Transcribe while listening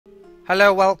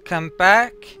Hello, welcome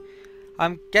back.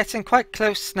 I'm getting quite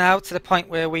close now to the point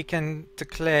where we can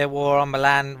declare war on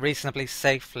Milan reasonably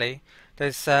safely.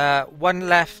 There's one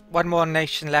more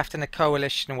nation left in the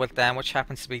coalition with them, which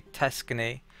happens to be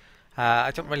Tuscany.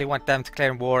 I don't really want them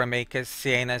declaring war on me because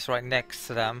Siena is right next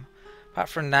to them. Apart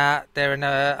from that, they're in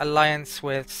an alliance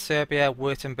with Serbia,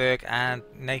 Württemberg and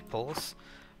Naples.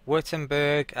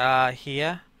 Württemberg are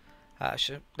here.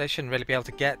 They shouldn't really be able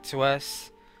to get to us.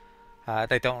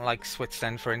 They don't like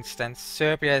Switzerland, for instance.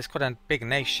 Serbia is quite a big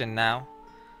nation now.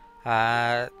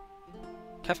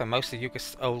 Cover most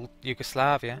of old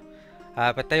Yugoslavia.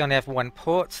 But they only have one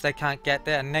port, so they can't get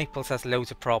there. And Naples has loads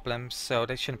of problems, so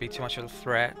they shouldn't be too much of a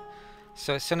threat.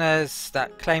 So as soon as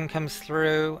that claim comes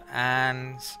through,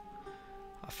 and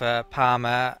for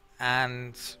Parma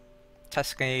and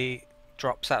Tuscany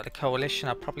drops out of the coalition,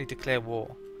 I'll probably declare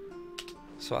war.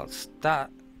 So I'll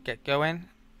get going.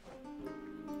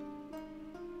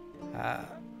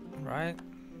 Right.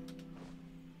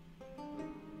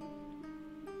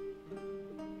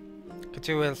 Could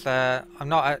do with, I'm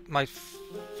not at my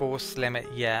force limit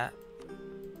yet.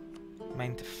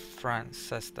 Main to France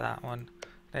says that one. Are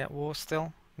they at war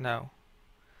still? No.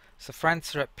 So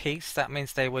France are at peace, that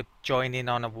means they would join in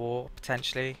on a war,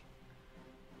 potentially.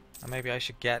 Or maybe I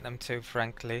should get them to,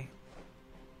 frankly.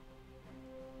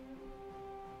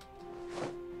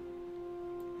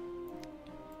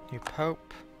 New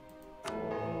Pope.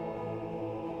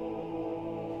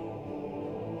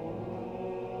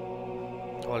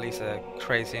 All these are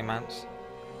crazy amounts.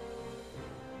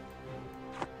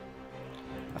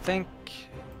 I think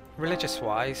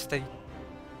religious-wise, the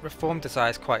reform desire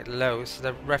is quite low, so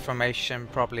the Reformation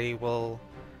probably will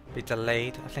be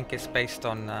delayed. I think it's based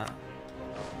on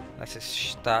let's just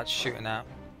start shooting out.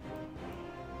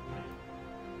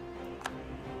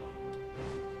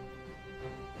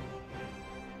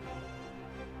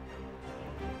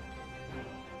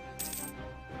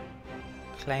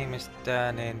 Claim is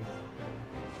done in.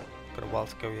 Got a while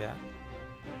to go yet.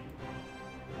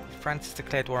 France has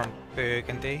declared war on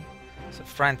Burgundy, so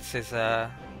France is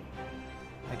they're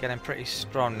getting pretty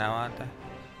strong now, aren't they?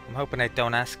 I'm hoping they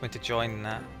don't ask me to join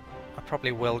that. I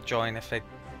probably will join if they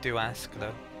do ask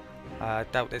though. I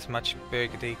doubt as much.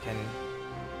 Burgundy can.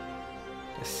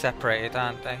 They're separated,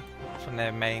 aren't they, from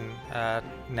their main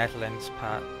Netherlands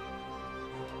part?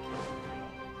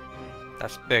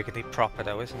 That's Burgundy proper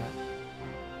though, isn't it?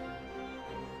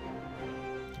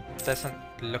 Doesn't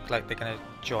look like they're gonna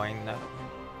join though.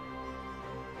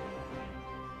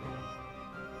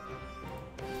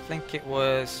 I think it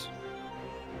was.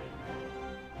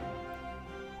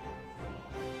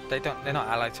 They're not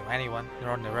allied to anyone.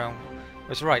 They're on their own. It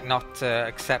was right not to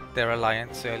accept their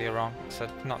alliance earlier on, so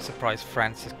not surprised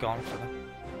France is gone for them.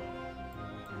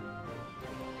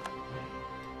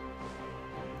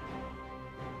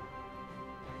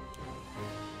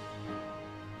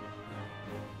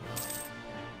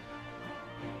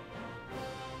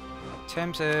 In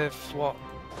terms of what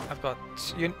I've got,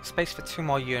 space for 2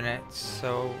 more units,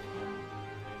 so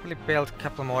probably build a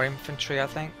couple more infantry, I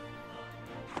think.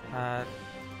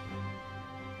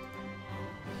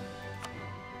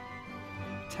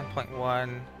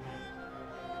 10.1.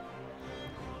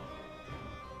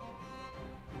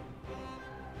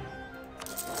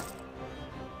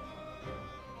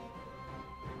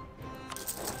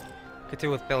 Could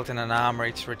do with building an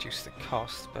armory to reduce the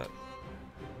cost, but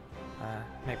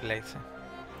maybe later.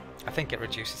 I think it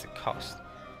reduces the cost.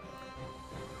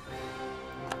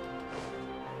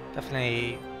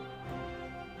 Definitely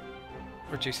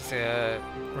reduces the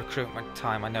recruitment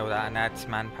time, I know that, and adds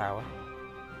manpower.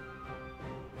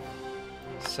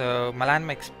 So Milan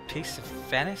makes peace with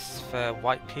Venice for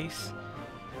white peace.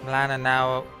 Milan are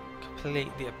now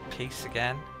completely at peace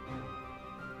again.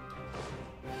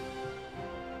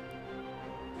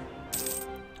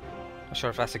 Not sure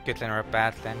if that's a good thing or a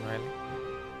bad thing, really.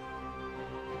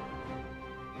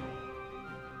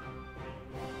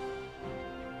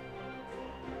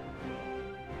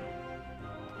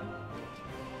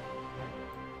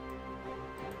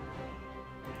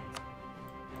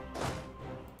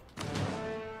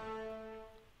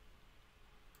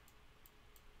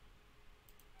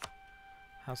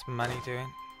 How's money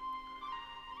doing?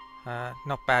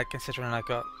 Not bad considering I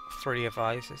got 3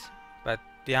 advisors. But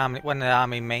the army, when the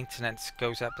army maintenance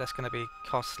goes up, that's going to be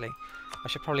costly. I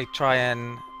should probably try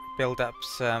and build up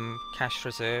some cash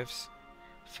reserves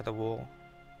for the war.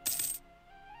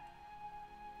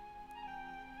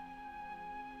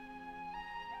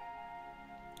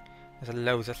 There's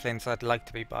loads of things I'd like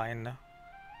to be buying though.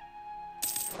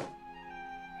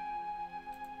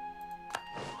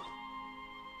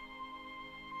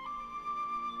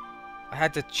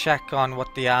 had to check on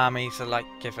what the armies are like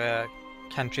if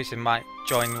countries who might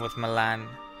join with Milan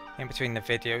in between the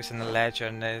videos and the ledger,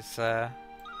 and there's right,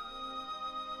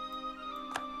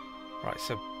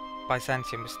 so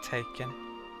Byzantium was taken.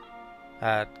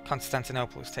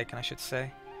 Constantinople was taken, I should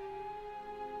say.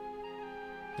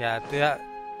 Yeah,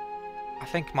 I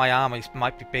think my armies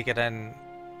might be bigger than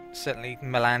certainly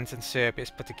Milan's and Serbia's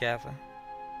put together.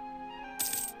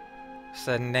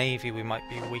 So navy we might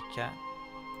be weak at.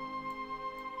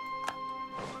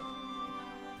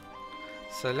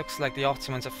 So it looks like the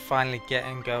Ottomans are finally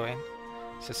getting going.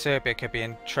 So Serbia could be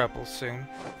in trouble soon.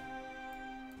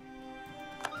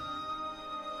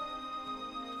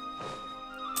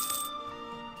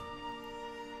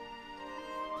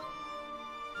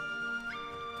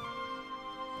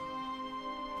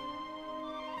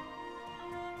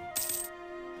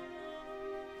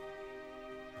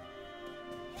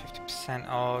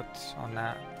 Odds on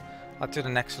that. I'll do the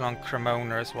next one on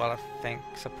Cremona as well, I think,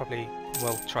 so I probably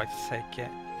will try to take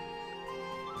it.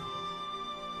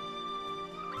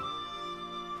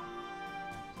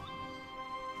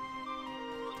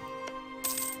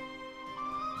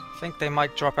 I think they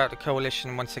might drop out the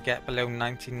coalition once they get below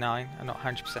 99. I'm not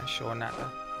 100% sure on that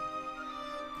though.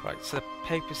 Right, so the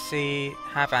Papacy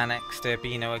have annexed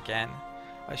Urbino again.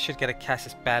 I should get a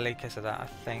casus belli because of that, I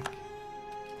think.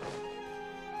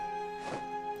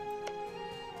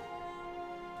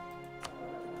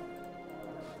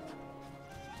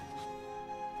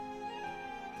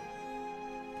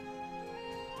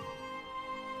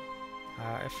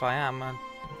 If I am,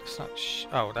 it's not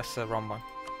oh, that's the wrong one.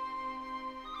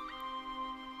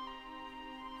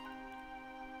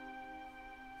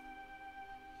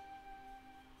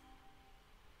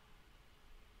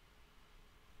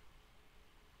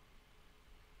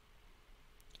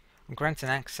 I'm granting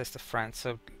access to France,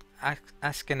 so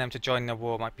asking them to join the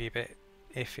war might be a bit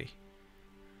iffy.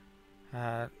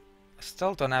 I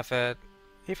still don't have a...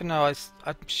 Even though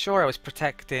I'm sure I was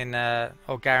protecting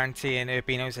or guaranteeing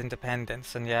Urbino's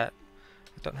independence, and yet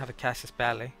I don't have a casus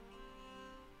belli.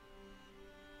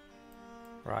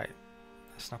 Right,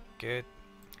 that's not good.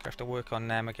 I have to work on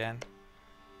them again.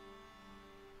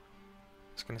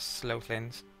 It's going to slow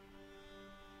things.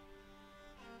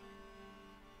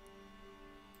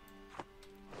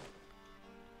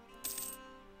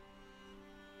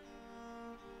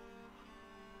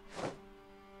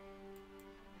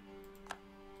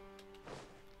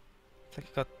 I think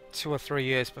I got 2 or 3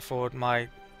 years before my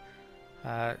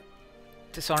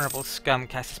dishonourable scum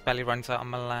casus belli runs out on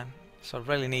Milan, so I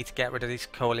really need to get rid of these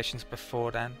coalitions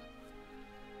before then.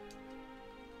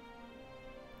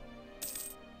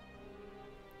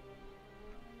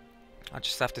 I'll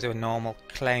just have to do a normal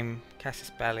claim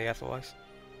casus belli otherwise,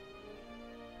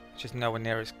 which is nowhere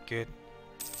near as good.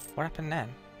 What happened then?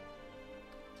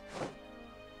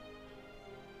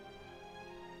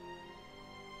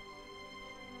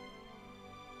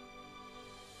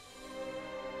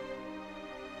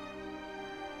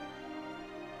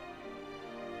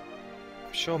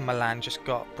 I'm sure Milan just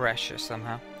got Brescia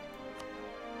somehow.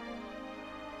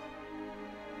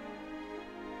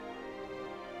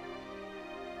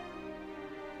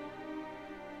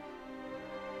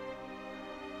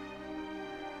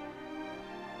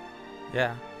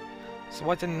 Yeah. So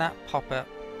why didn't that pop up?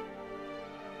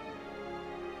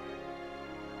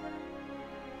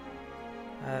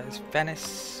 Is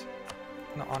Venice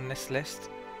not on this list?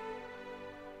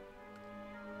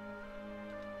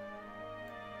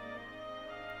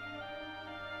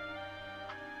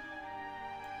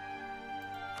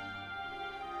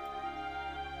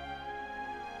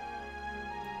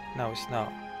 No, it's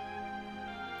not.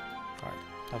 Right,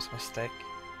 that was a mistake.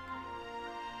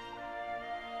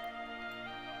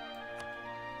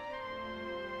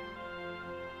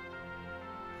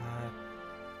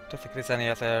 Don't think there's any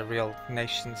other real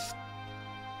nations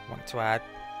I want to add.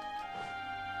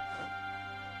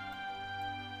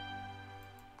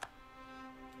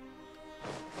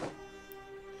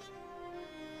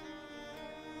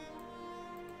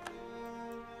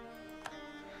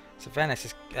 So Venice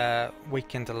is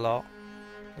weakened a lot.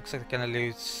 Looks like they're going to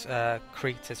lose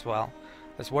Crete as well.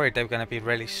 I was worried they were going to be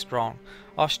really strong.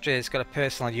 Austria's got a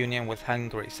personal union with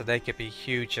Hungary, so they could be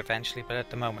huge eventually, but at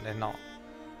the moment they're not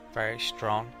very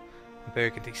strong.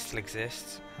 Burgundy still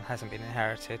exists and hasn't been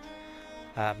inherited.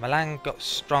 Milan got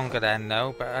stronger then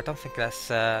though, but I don't think that's...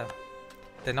 they're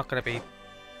not going to be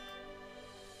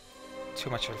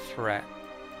too much of a threat.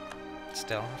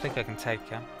 Still, I think I can take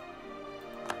them.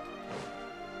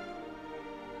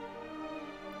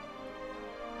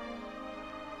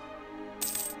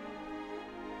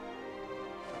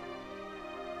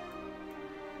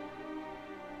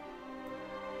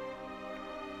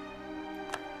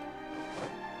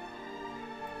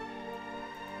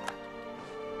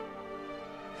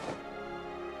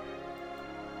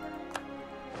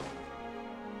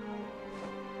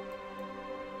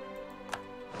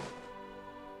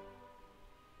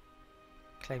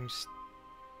 Claim's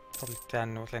probably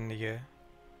done within the year.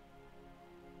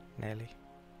 Nearly.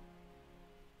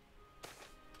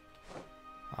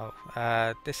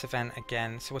 Oh, this event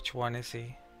again. So which one is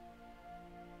he?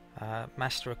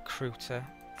 Master Recruiter.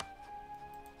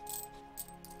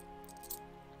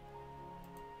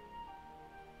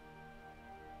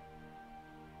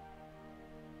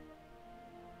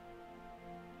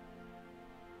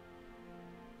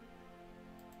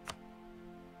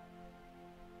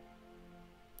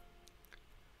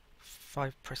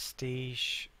 Five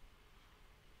prestige.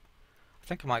 I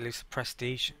think I might lose the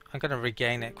prestige. I'm going to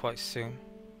regain it quite soon.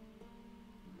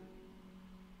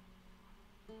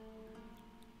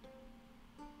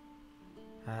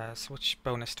 So which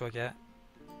bonus do I get?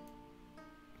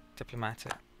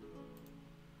 Diplomatic.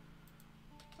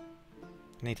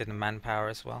 Needed the manpower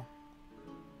as well.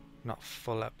 Not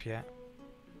full up yet.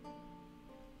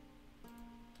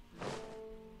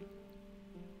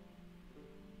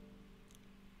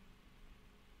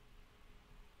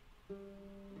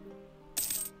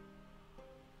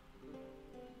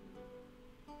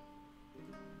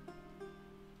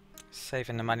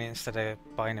 Saving the money instead of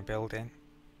buying a building.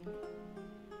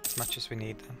 As much as we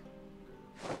need them.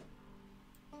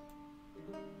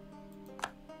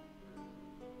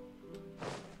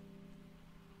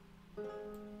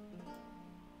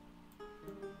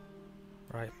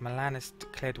 Right, Milan has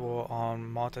declared war on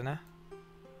Modena.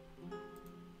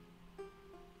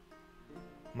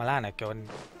 Milan are going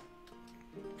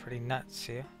pretty nuts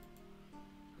here.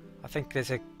 I think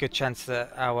there's a good chance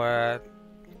that our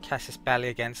Casus Belli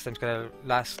against them is going to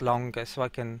last longer, so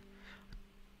I've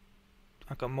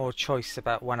got more choice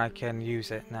about when I can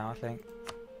use it now, I think.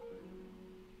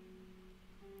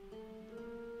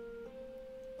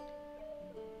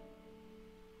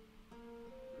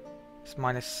 It's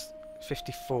minus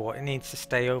 54. It needs to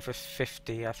stay over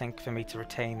 50, I think, for me to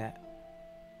retain it.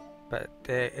 But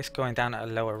it's going down at a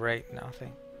lower rate now, I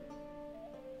think.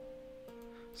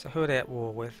 So who are they at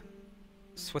war with?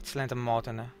 Switzerland and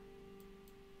Modena.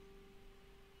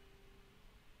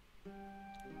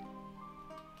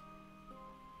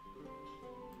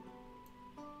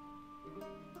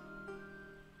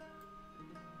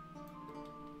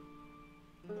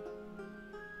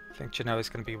 I think Genoa is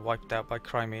going to be wiped out by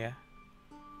Crimea.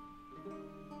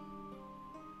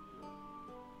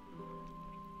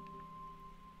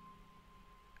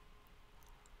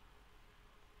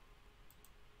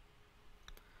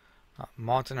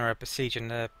 Modena are besieging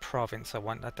the province I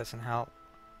want, that doesn't help.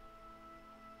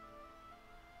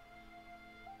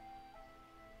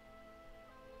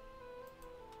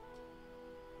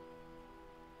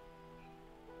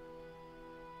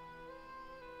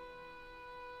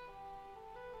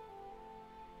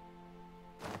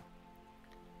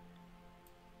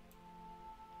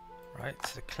 Right,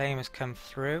 so the claim has come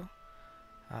through.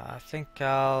 I think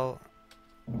I'll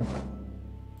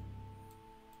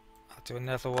do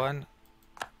another one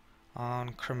on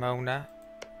Cremona.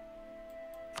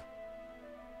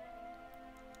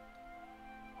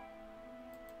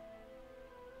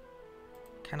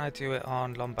 Can I do it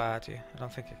on Lombardia? I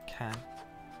don't think I can.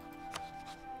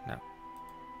 No.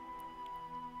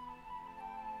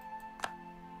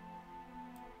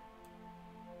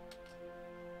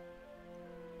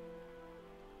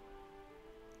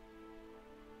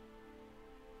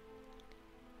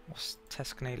 What's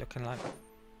Tuscany looking like?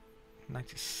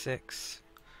 96.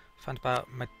 Found about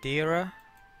Madeira.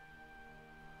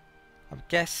 I'm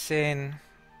guessing.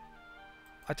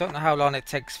 I don't know how long it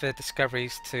takes for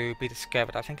discoveries to be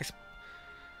discovered. I think it's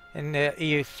in the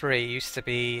EU3 used to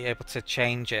be able to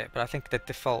change it, but I think the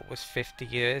default was 50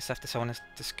 years after someone has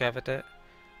discovered it.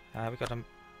 We got a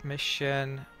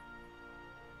mission.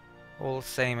 All the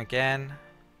same again.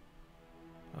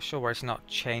 Not sure where it's not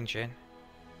changing.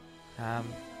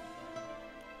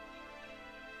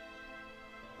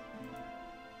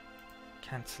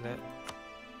 Cancel it.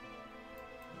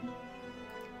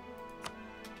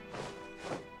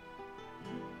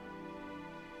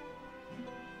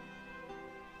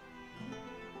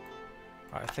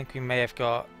 Right, I think we may have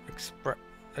got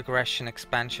aggression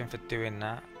expansion for doing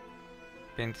that.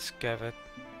 Being discovered.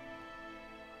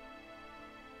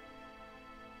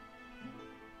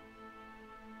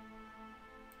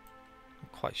 I'm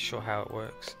quite sure how it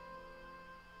works.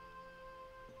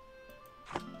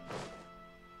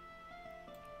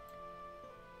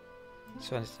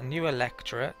 So it's a new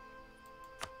electorate.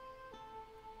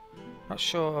 Not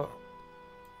sure.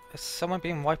 Has someone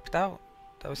been wiped out?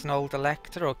 That was an old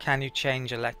elector, or can you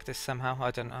change electors somehow? I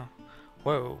don't know.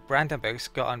 Whoa, Brandenburg's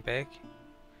got on big.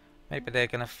 Maybe they're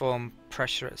going to form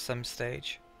pressure at some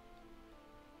stage.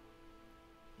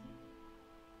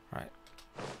 Right.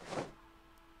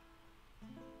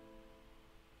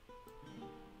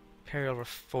 Imperial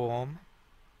reform.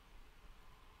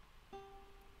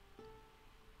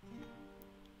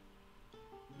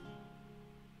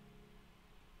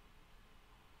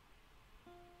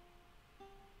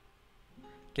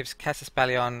 Gives Casus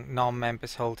Belli on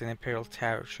non-members holding imperial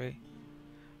territory.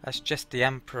 That's just the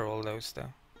emperor, all those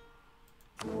though.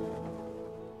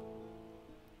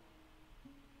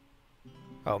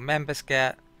 Oh, members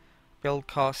get build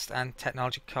cost and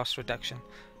technology cost reduction,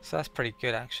 so that's pretty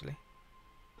good actually.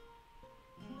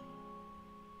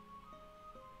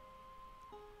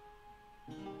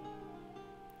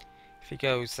 If he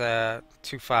goes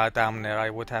too far down there, I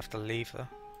would have to leave though.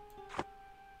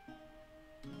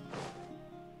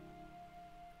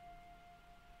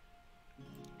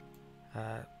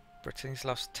 Britain's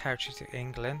lost territory to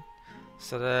England,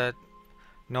 so the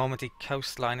Normandy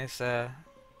coastline is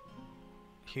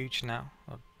huge now,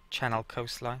 or Channel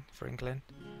coastline for England.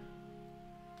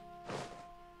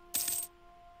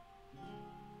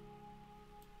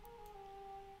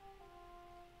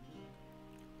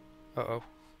 Uh-oh.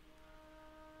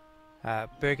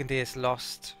 Burgundy has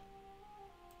lost.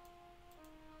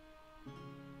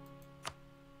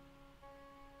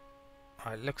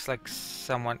 Oh, it looks like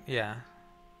someone, yeah.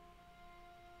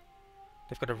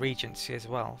 They've got a regency as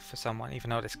well for someone, even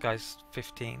though this guy's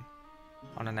 15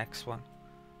 on the next one.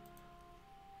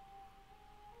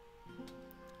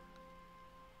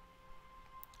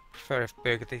 Prefer if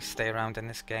Burgundy stay around in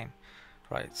this game.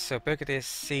 Right, so Burgundy has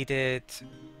ceded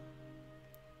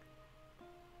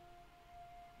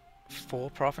 4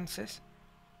 provinces.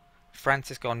 France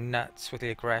has gone nuts with the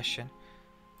aggression.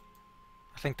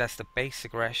 I think that's the base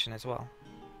aggression as well.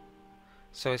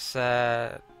 So it's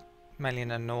mainly in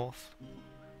the north.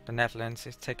 The Netherlands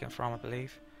is taken from, I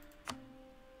believe.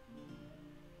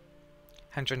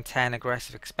 110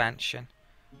 aggressive expansion.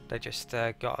 They just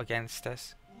got against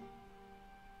us.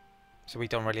 So we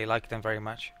don't really like them very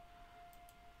much.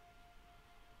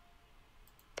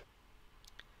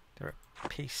 They're at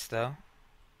peace though.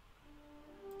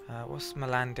 What's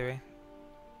Milan doing?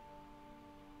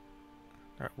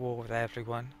 They're at war with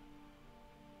everyone.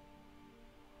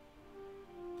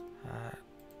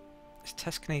 Is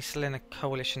Tuscany still in a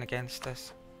coalition against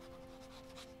us?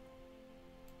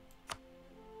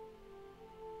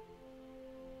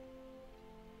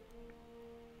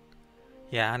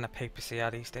 Yeah, and the Papacy are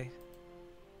these days.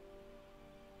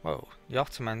 Whoa, the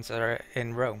Ottomans are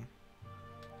in Rome.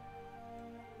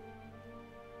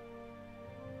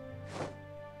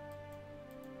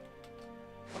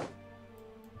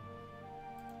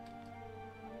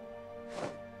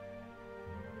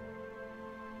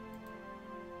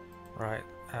 Right,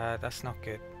 that's not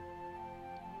good.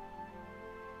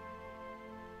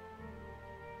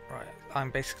 Right,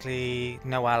 I'm basically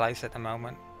no allies at the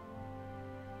moment.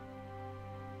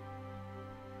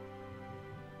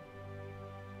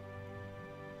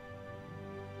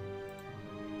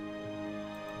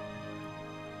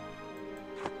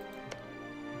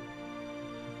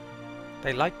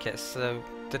 They like us, so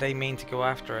do they mean to go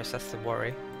after us? That's the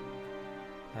worry.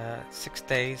 6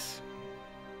 days.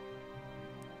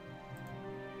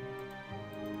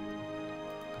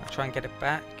 I'll try and get it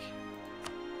back.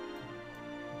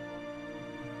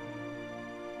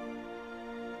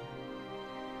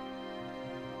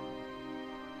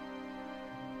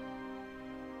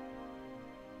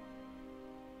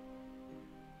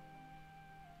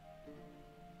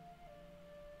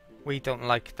 We don't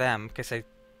like them because they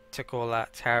took all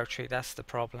that territory. That's the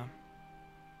problem.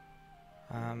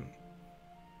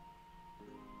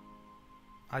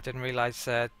 I didn't realize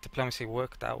diplomacy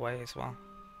worked that way as well.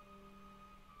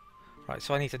 Right,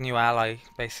 so I need a new ally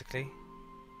basically.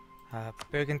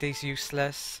 Burgundy's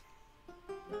useless.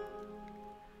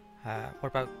 What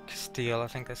about Castile? I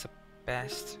think that's the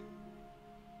best.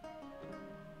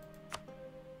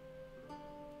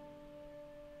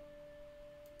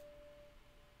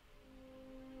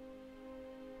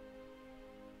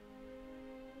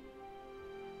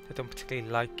 They don't particularly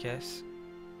like us.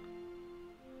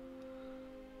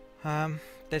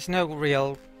 There's no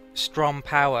real strong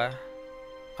power.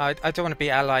 I don't want to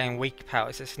be allying weak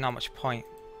powers, there's not much point.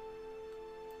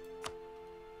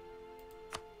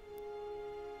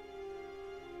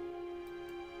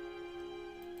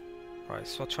 Right,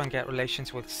 so I'll try and get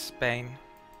relations with Spain.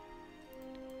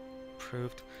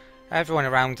 Approved. Everyone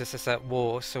around us is at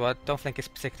war, so I don't think it's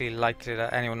particularly likely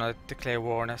that anyone will declare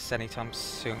war on us anytime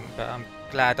soon, but I'm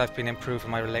glad I've been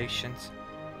improving my relations.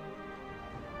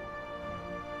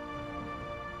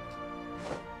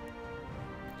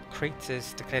 Crete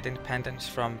has declared independence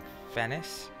from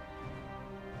Venice.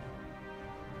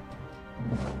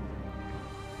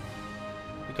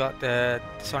 We got the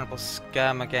dishonorable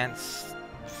scum against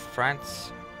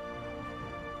France.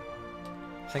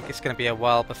 I think it's going to be a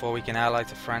while before we can ally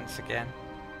to France again.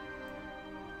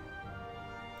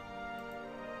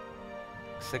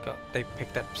 Because they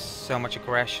picked up so much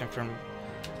aggression from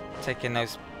taking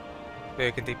those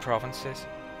Burgundy provinces.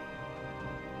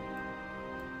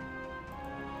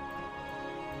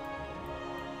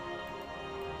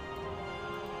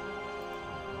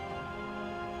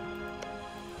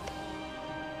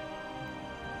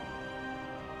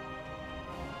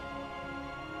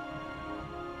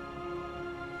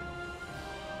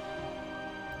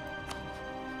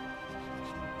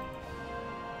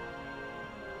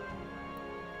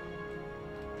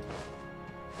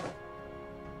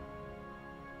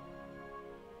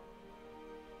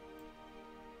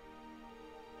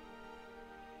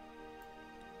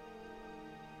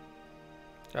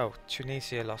 Oh,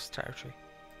 Tunisia lost territory.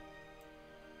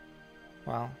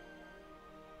 Well.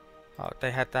 Oh, they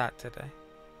had that, did they?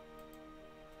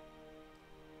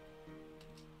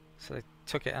 So they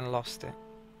took it and lost it.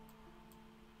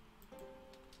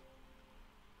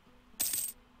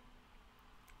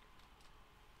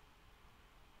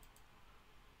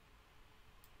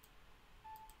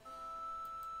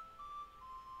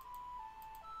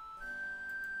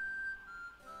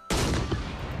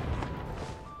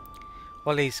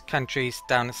 All these countries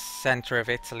down the centre of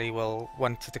Italy will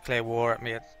want to declare war at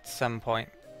me at some point.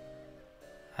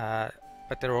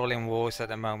 But they're all in wars at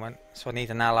the moment, so I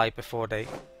need an ally before they...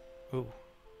 Ooh.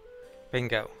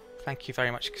 Bingo. Thank you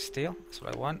very much, Castile. That's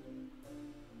what I want.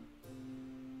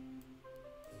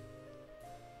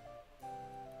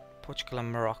 Portugal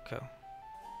and Morocco.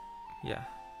 Yeah.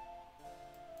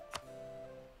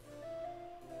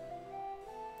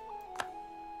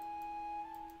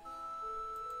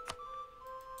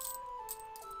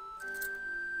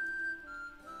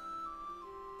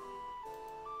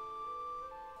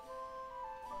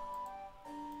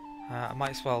 I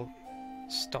might as well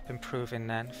stop improving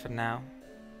then for now.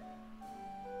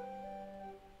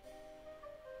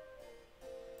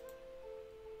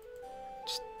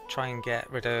 Just try and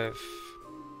get rid of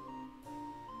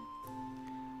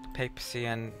the Papacy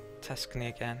and Tuscany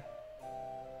again.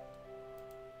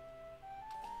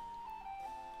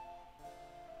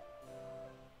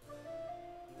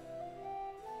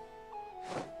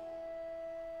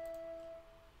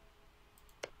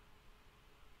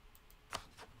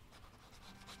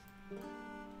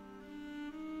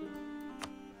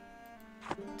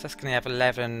 Tuscany have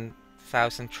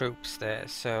 11,000 troops there,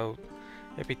 so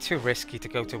it'd be too risky to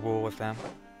go to war with them.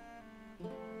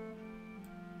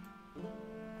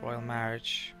 Royal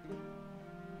marriage.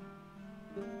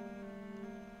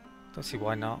 Don't see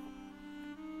why not.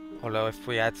 Although if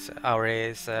we had our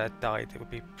heirs died, there would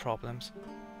be problems.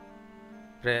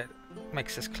 But it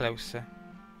makes us closer.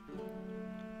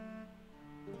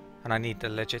 And I need the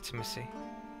legitimacy.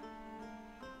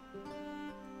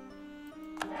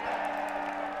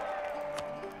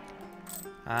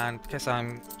 And because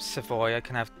I'm Savoy, I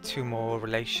can have 2 more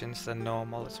relations than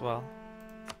normal as well.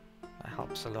 That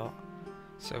helps a lot.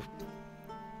 So,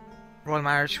 royal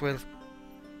marriage with...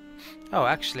 Oh,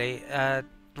 actually,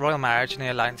 royal marriage in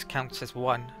the alliance counts as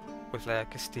 1 with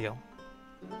Castile.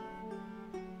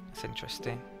 That's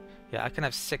interesting. Yeah, I can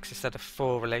have 6 instead of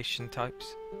 4 relation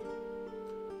types.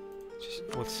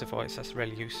 Just with Savoy, so that's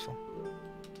really useful.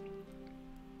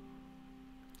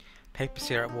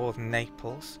 Papacy are at war with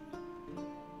Naples.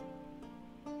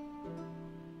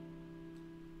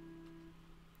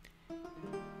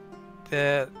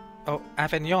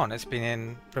 Avignon has been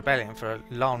in rebellion for a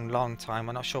long time.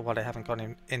 I'm not sure why they haven't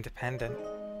gone independent.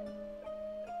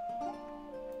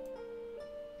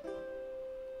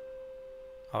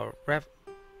 Oh,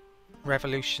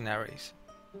 revolutionaries.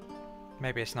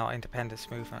 Maybe it's not independence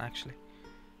movement actually.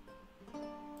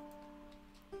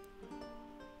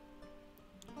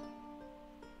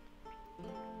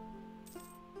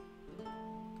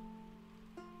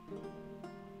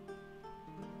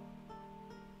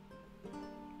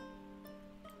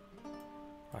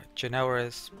 Right, Genoa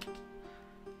has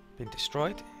been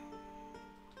destroyed.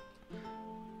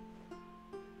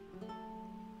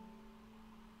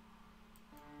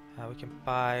 We can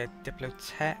buy a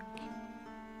Diplotech.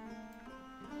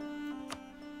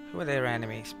 Who are their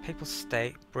enemies? Papal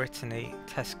State, Brittany,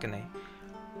 Tuscany.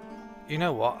 You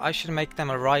know what? I should make them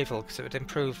a rival because it would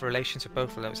improve relations with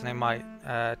both of those, and they might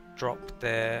drop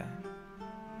their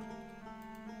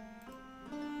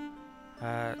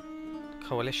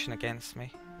coalition against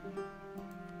me.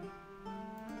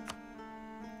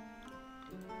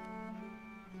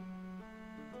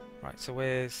 Right, so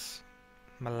where's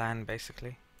Milan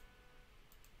basically?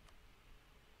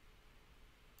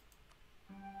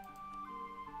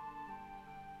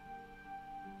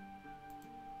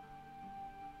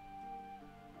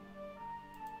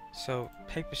 So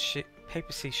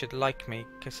Papacy should like me,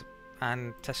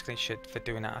 and Tuscany should for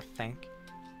doing that, I think.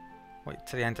 Wait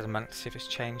till the end of the month to see if it's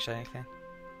changed anything.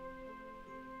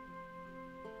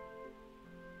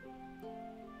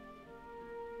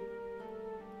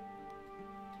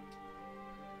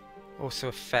 Also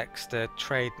affects the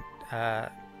trade.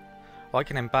 Well, I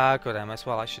can embargo them as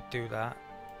well. I should do that.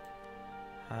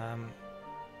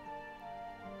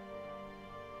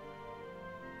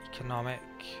 Economic.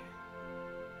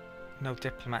 No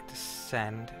diplomat to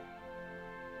send.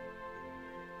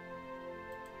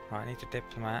 Right, I need a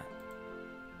diplomat.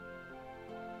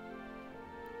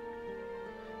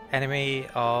 Enemy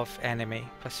of enemy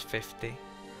plus 50.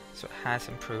 So it has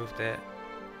improved it.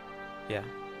 Yeah.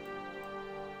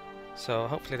 So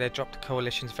hopefully they drop the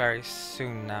coalitions very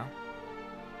soon now.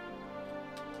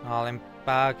 I'll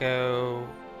embargo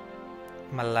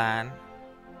Milan.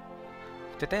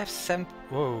 Did they have 7?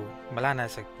 Whoa, Milan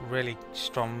has a really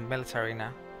strong military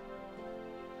now.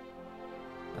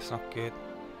 That's not good.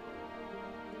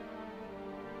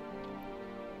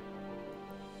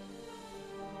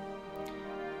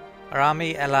 Our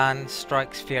Army Élan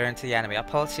strikes fear into the enemy. Our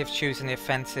policy of choosing the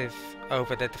offensive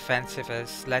over the defensive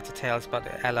has led to tales about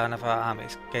the Élan of our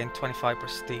armies. Gained 25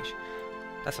 prestige.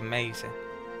 That's amazing.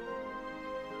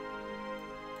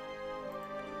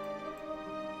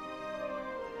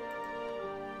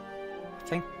 I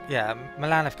think, yeah,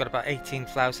 Milan have got about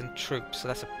 18,000 troops, so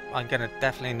that's I'm gonna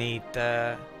definitely need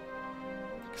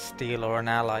Castile or an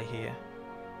ally here.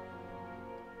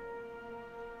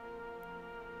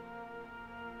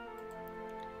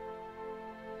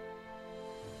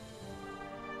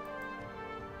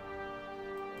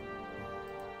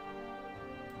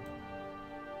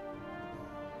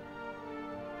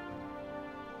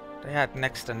 They had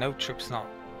next to no troops not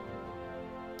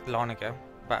long ago,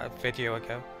 about a video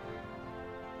ago.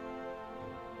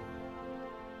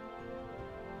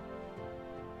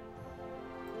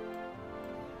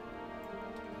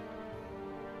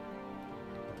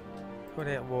 Who are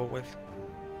they at war with?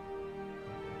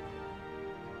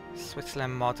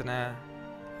 Switzerland, Modena,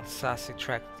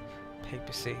 Alsace-Utrecht,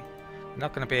 Papacy. They're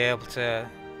not going to be able to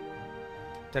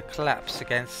collapse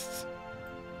against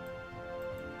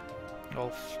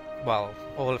all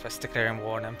of us declaring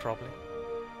war on them probably.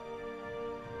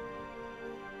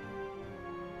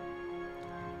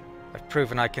 I've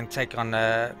proven I can take on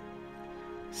a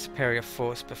superior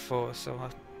force before, so I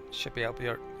should be able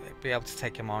to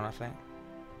take him on, I think.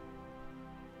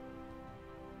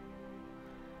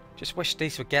 Just wish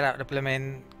these would get out of the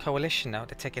blooming coalition now.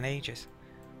 They're taking ages.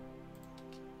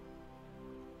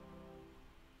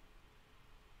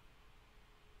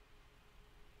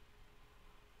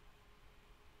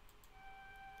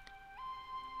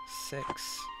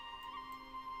 Six.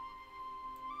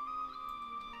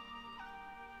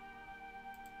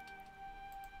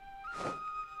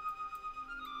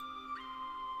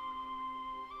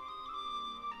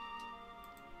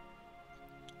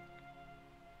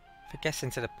 If it gets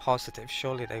into the positive,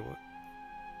 surely they would.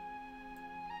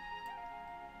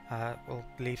 Will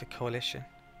leave a coalition.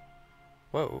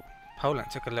 Whoa,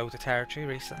 Poland took a load of territory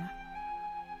recently.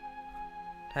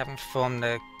 They haven't formed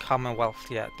the Commonwealth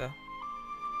yet, though.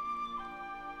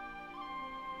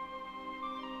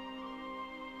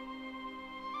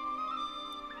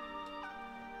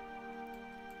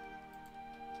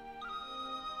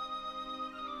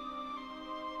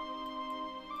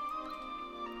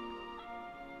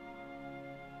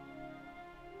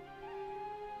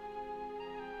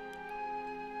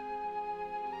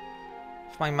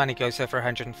 If my money goes over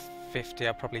 150,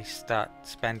 I'll probably start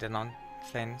spending on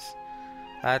things.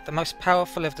 The most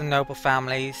powerful of the noble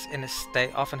families in the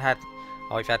state often had...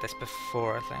 Oh, we've had this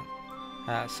before, I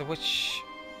think. So which...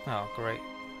 Oh, great.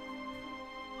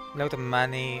 Load of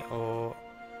money or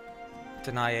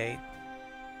deny aid.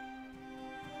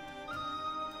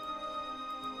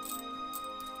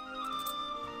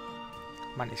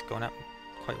 Money's going up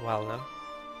quite well, though.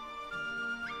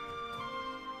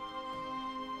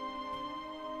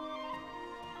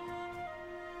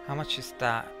 How much is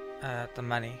that, the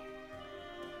money?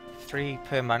 3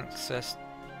 per month, so that's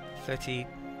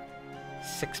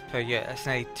 36 per year. That's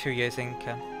nearly 2 years'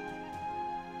 income.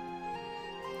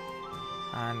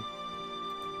 And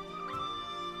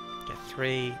get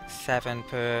 7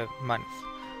 per month.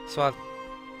 So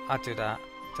I'll do that.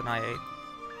 Deny 8.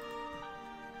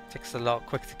 Takes a lot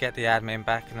quicker to get the admin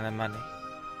back and then the money.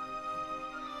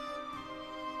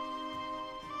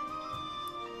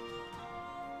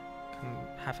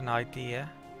 Have an idea.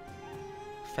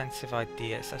 Offensive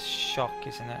ideas. That's shock,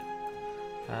 isn't it?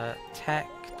 Tech.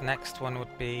 The next one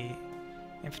would be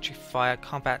infantry fire,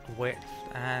 combat width,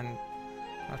 and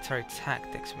Military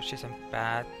tactics, which isn't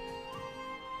bad.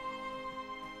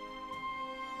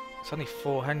 It's only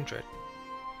 400.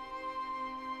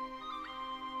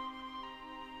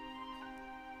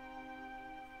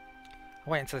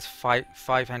 I'll wait until it's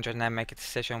 500 and then make a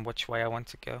decision which way I want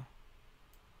to go.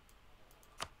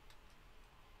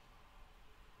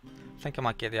 I think I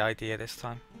might get the idea this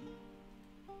time.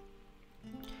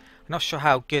 I'm not sure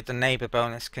how good the neighbour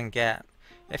bonus can get.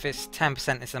 If it's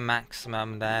 10% is the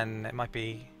maximum, then it might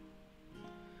be...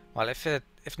 Well,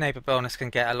 if neighbour bonus can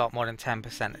get a lot more than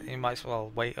 10%, you might as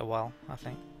well wait a while, I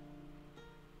think.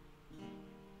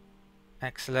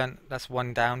 Excellent, that's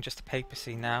one down, just a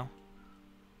papacy now.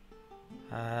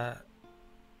 Work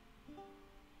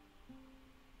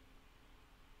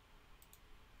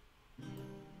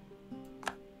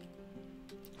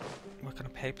on a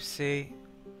papacy.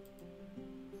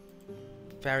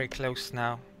 Very close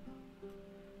now.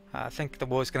 I think the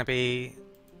war's going to be...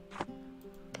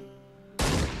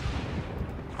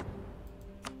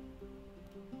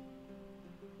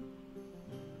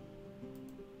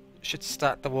 Should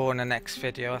start the war in the next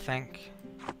video, I think.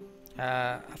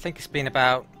 I think it's been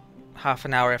about half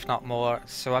an hour, if not more,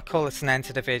 so I'll call this an end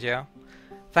to the video.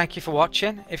 Thank you for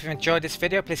watching. If you've enjoyed this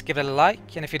video, please give it a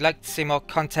like, and if you'd like to see more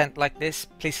content like this,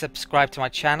 please subscribe to my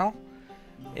channel.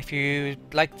 If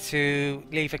you'd like to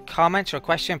leave a comment or a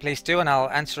question, please do, and I'll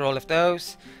answer all of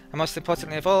those. And most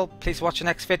importantly of all, please watch the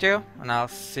next video, and I'll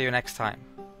see you next time.